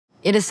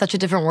It is such a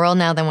different world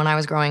now than when I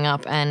was growing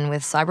up, and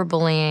with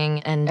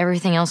cyberbullying and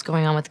everything else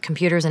going on with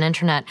computers and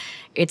internet,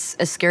 it's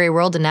a scary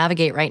world to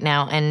navigate right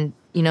now. And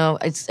you know,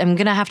 I'm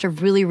going to have to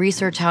really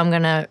research how I'm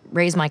going to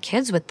raise my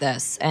kids with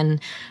this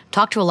and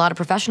talk to a lot of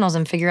professionals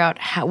and figure out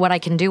what I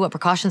can do, what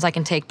precautions I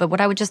can take. But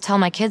what I would just tell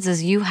my kids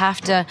is you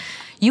have to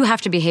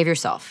behave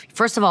yourself.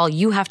 First of all,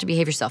 you have to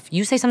behave yourself.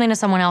 You say something to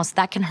someone else,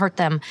 that can hurt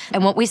them.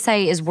 And what we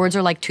say is words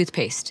are like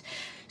toothpaste.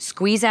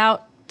 Squeeze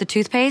out the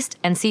toothpaste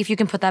and see if you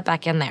can put that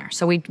back in there.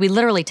 So we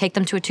literally take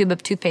them to a tube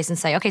of toothpaste and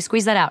say, okay,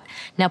 squeeze that out.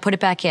 Now put it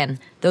back in.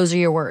 Those are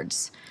your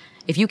words.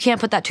 If you can't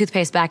put that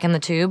toothpaste back in the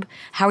tube,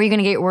 how are you going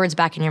to get your words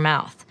back in your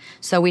mouth?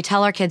 So we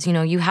tell our kids, you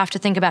know, you have to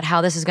think about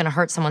how this is going to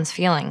hurt someone's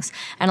feelings.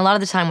 And a lot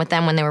of the time with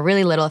them, when they were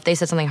really little, if they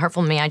said something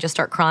hurtful to me, I just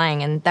start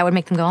crying, and that would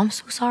make them go, I'm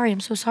so sorry, I'm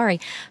so sorry.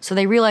 So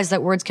they realize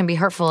that words can be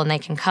hurtful and they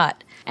can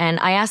cut. And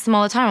I ask them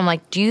all the time, I'm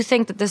like, do you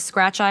think that this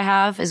scratch I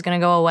have is going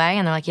to go away?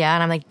 And they're like, yeah.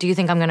 And I'm like, do you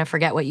think I'm going to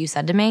forget what you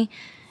said to me?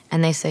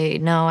 And they say,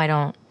 no, I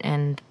don't.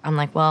 And I'm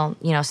like, well,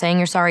 you know, saying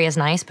you're sorry is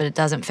nice, but it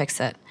doesn't fix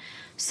it.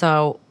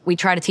 So we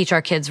try to teach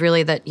our kids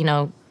really that, you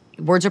know,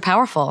 words are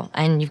powerful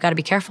and you've got to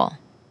be careful.